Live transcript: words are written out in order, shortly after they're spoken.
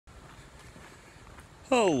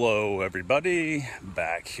Hello everybody,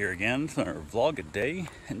 back here again for our vlog a day,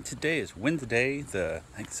 and today is Wednesday the,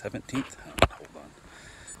 I think 17th, hold on,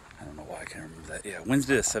 I don't know why I can't remember that, yeah,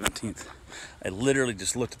 Wednesday the 17th. I literally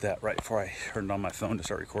just looked at that right before I turned on my phone to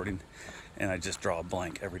start recording, and I just draw a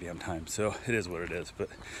blank every damn time, so it is what it is. But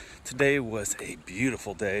today was a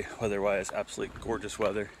beautiful day, weather-wise, absolutely gorgeous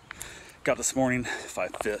weather. Got this morning,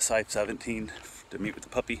 5:17 to meet with the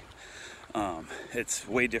puppy. It's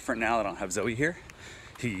way different now that I don't have Zoe here.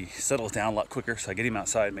 He settles down a lot quicker, so I get him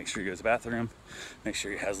outside, make sure he goes to the bathroom, make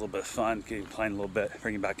sure he has a little bit of fun, get him playing a little bit,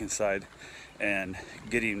 bring him back inside, and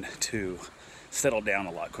get him to settle down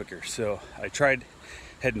a lot quicker. So I tried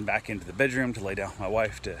heading back into the bedroom to lay down with my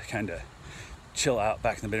wife to kind of chill out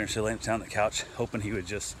back in the bedroom. She lay down on the couch, hoping he would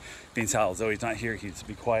just be inside. Zoe's not here, he'd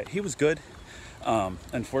be quiet. He was good.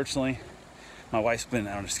 Unfortunately, my wife's been,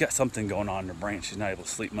 I don't know, she's got something going on in her brain. She's not able to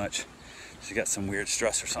sleep much. She got some weird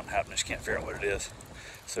stress or something happening. She can't figure out what it is.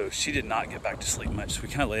 So she did not get back to sleep much. So we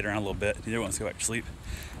kind of laid around a little bit. Neither wants to go back to sleep,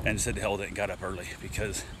 and said to hell with it and got up early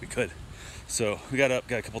because we could. So we got up,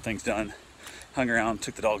 got a couple things done, hung around,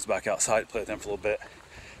 took the dogs back outside, played with them for a little bit,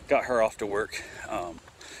 got her off to work.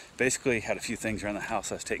 Basically had a few things around the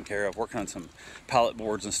house I was taking care of, working on some pallet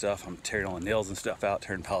boards and stuff. I'm tearing all the nails and stuff out,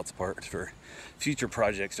 tearing pallets apart for future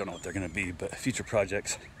projects. Don't know what they're going to be, but future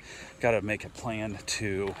projects. Got to make a plan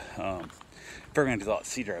to, if we're going to do a lot of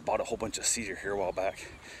cedar. I bought a whole bunch of cedar here a while back,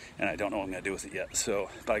 and I don't know what I'm going to do with it yet. So,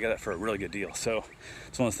 but I got it for a really good deal. So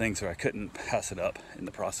it's one of those things where I couldn't pass it up in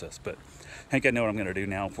the process. But I think I know what I'm going to do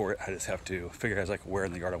now for it. I just have to figure out like where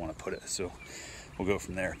in the yard I want to put it. So we'll go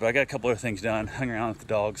from there. But I got a couple other things done, hung around with the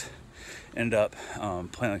dogs, ended up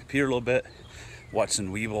playing on the computer a little bit,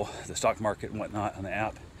 watching Weevil, the stock market and whatnot on the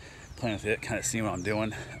app, playing with it, kind of seeing what I'm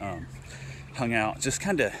doing. Hung out, just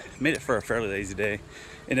kind of made it for a fairly lazy day.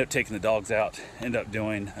 Ended up taking the dogs out, ended up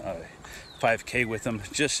doing 5K with them,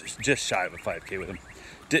 just shy of a 5K with them.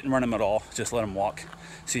 Didn't run him at all, just let him walk,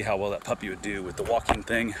 see how well that puppy would do with the walking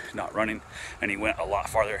thing, not running. And he went a lot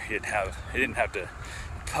farther. He didn't have to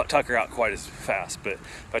tuck her out quite as fast, but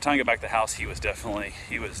by the time I got back to the house, he was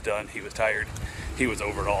done, he was tired, he was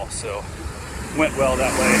over it all. So went well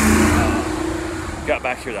that way. Got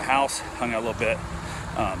back here to the house, hung out a little bit,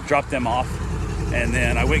 dropped them off, and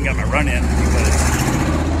then I went and got my run in because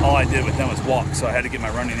all I did with them was walk, so I had to get my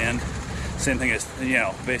running in. Same thing as,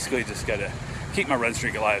 basically just got to keep my run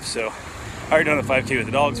streak alive. So I already done a 5K with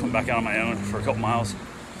the dogs, went back out on my own for a couple miles,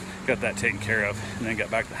 got that taken care of, and then got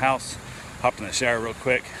back to the house, hopped in the shower real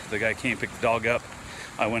quick. The guy came, picked the dog up.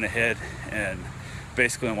 I went ahead and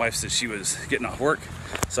basically my wife said she was getting off work,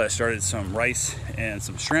 so I started some rice and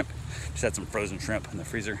some shrimp. Just had some frozen shrimp in the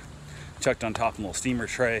freezer. Chucked on top a little steamer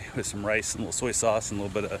tray with some rice and a little soy sauce and a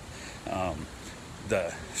little bit of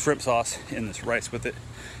the shrimp sauce in this rice with it.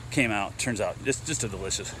 Came out, turns out just a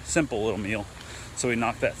delicious, simple little meal. So we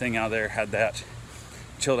knocked that thing out of there, had that,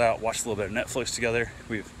 chilled out, watched a little bit of Netflix together.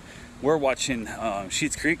 We're watching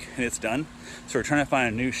Schitt's Creek, and it's done. So we're trying to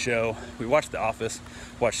find a new show. We watched The Office,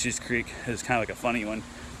 watched Schitt's Creek. It's kind of like a funny one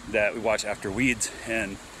that we watch after Weeds,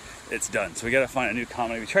 and it's done. So we got to find a new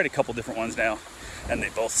comedy. We tried a couple different ones now, and they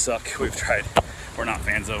both suck. We're not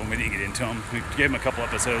fans of them. We didn't get into them. We gave them a couple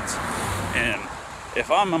episodes, and if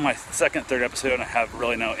I'm on my second, third episode and I have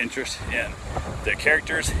really no interest in the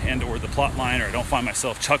characters and or the plot line, or I don't find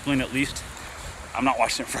myself chuckling at least, I'm not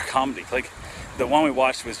watching it for a comedy. Like the one we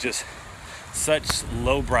watched was just such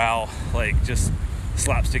lowbrow, like just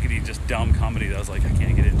slapstickity, just dumb comedy that I was like, I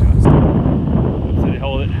can't get into it. So they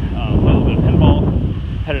hold it, played a little bit of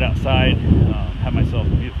pinball, headed outside, had myself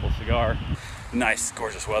a beautiful cigar. Nice,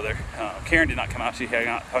 gorgeous weather. Karen did not come out. She hung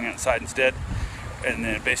out inside instead. And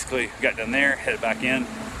then basically got done there, headed back in,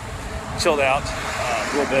 chilled out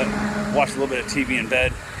a little bit, watched a little bit of TV in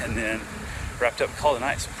bed, and then wrapped up, called it a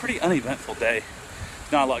night. It's a pretty uneventful day.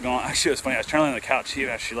 Not a lot going on. Actually, it was funny. I was trying to lay on the couch.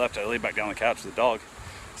 Even after she left, I laid back down on the couch with the dog,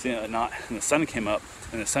 seeing it not. And the sun came up,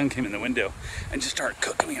 and the sun came in the window and just started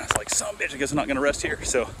cooking me. I was like, son of a bitch, I guess I'm not going to rest here.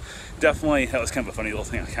 So definitely, that was kind of a funny little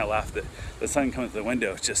thing. I kind of laughed that the sun coming through the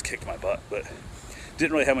window just kicked my butt. But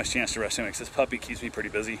didn't really have much chance to rest anyway, because this puppy keeps me pretty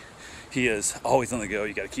busy. He is always on the go.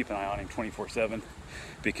 You got to keep an eye on him 24/7,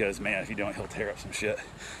 because man, if you don't, he'll tear up some shit.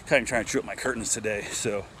 Kind of trying to true up my curtains today,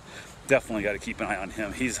 so definitely got to keep an eye on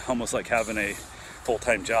him. He's almost like having a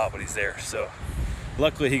full-time job when he's there. So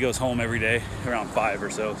luckily he goes home every day around 5 or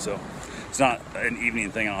so, so it's not an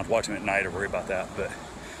evening thing. I don't have to watch him at night or worry about that, but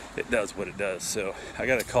it does what it does. So I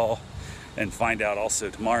got to call and find out also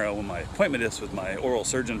tomorrow when my appointment is with my oral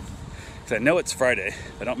surgeon, because I know it's Friday.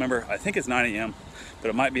 I don't remember. I think it's 9 a.m. but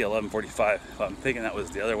it might be 11:45. I'm thinking that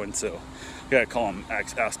was the other one, so I gotta call him,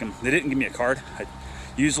 ask him. They didn't give me a card. I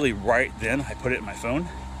Usually right then I put it in my phone,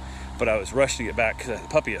 but I was rushing to get back because I had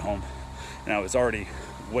the puppy at home, and I was already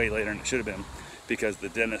way later than it should have been because the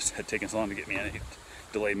dentist had taken so long to get me in. It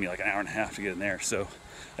delayed me like an hour and a half to get in there, so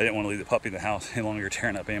I didn't want to leave the puppy in the house any longer,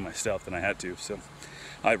 tearing up any of my stuff than I had to. So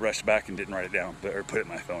I rushed back and didn't write it down, or put it in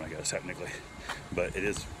my phone, I guess, technically. But it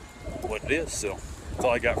is what it is, so that's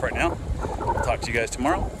all I got for right now. I'll talk to you guys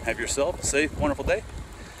tomorrow. Have yourself a safe, wonderful day.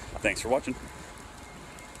 Thanks for watching.